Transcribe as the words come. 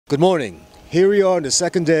Good morning. Here we are on the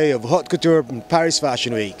second day of Haute Couture in Paris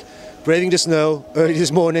Fashion Week. Braving the snow early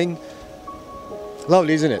this morning.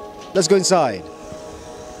 Lovely, isn't it? Let's go inside.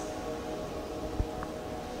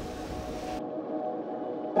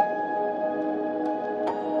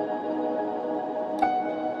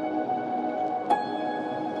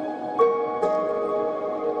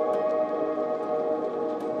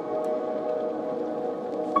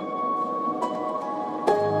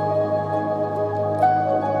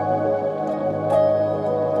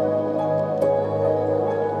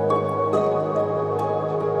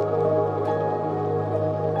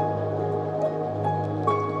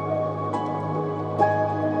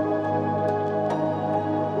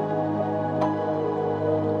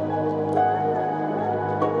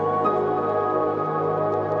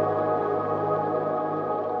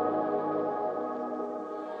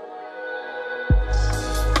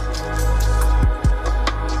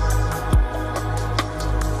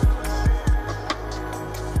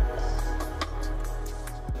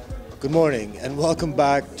 Good morning and welcome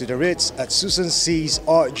back to the Ritz at Suzanne C's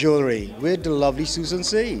Art Jewelry with the lovely Suzanne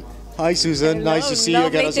C. Hi Susan, Hello, nice to see you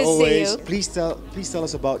again as always. you. Please tell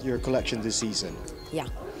us about your collection this season. Yeah,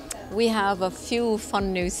 we have a few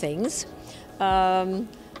fun new things.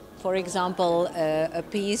 For example, a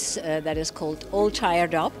piece that is called All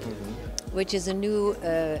Tired Up, which is a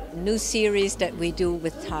new series that we do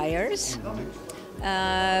with tires.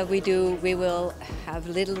 We will have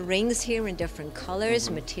little rings here in different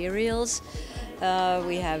colors, materials.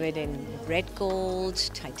 We have it in red gold,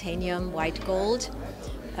 titanium, white gold.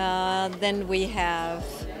 Then we have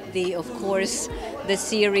of course, the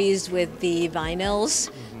series with the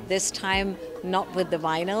vinyls. This time not with the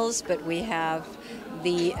vinyls, but we have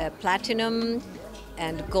the platinum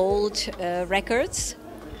and gold records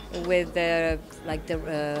with the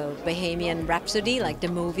Bohemian Rhapsody, like the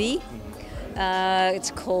movie.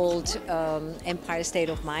 It's called Empire State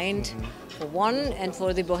of Mind for one, and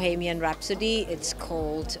for the Bohemian Rhapsody it's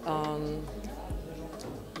called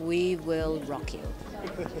We Will Rock You.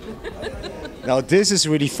 Now this is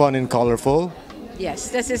really fun and colorful. Yes,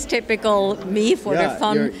 this is typical me for the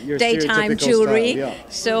fun your daytime stereotypical jewelry. style, yeah.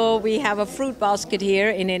 So we have a fruit basket here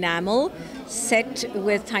in enamel set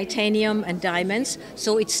with titanium and diamonds.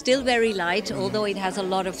 So it's still very light, although it has a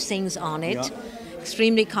lot of things on it. Yeah.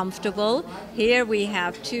 Extremely comfortable. Here we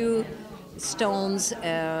have two stones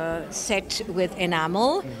set with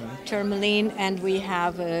enamel, tourmaline, and we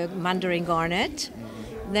have a mandarin garnet.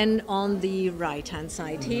 Then on the right hand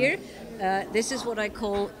side here, this is what I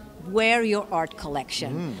call wear your art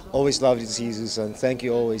collection. Always lovely to see you, Susan. Thank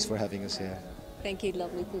you always for having us here. Thank you,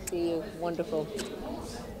 lovely to see you. Wonderful.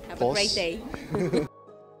 Have a Boss. great day.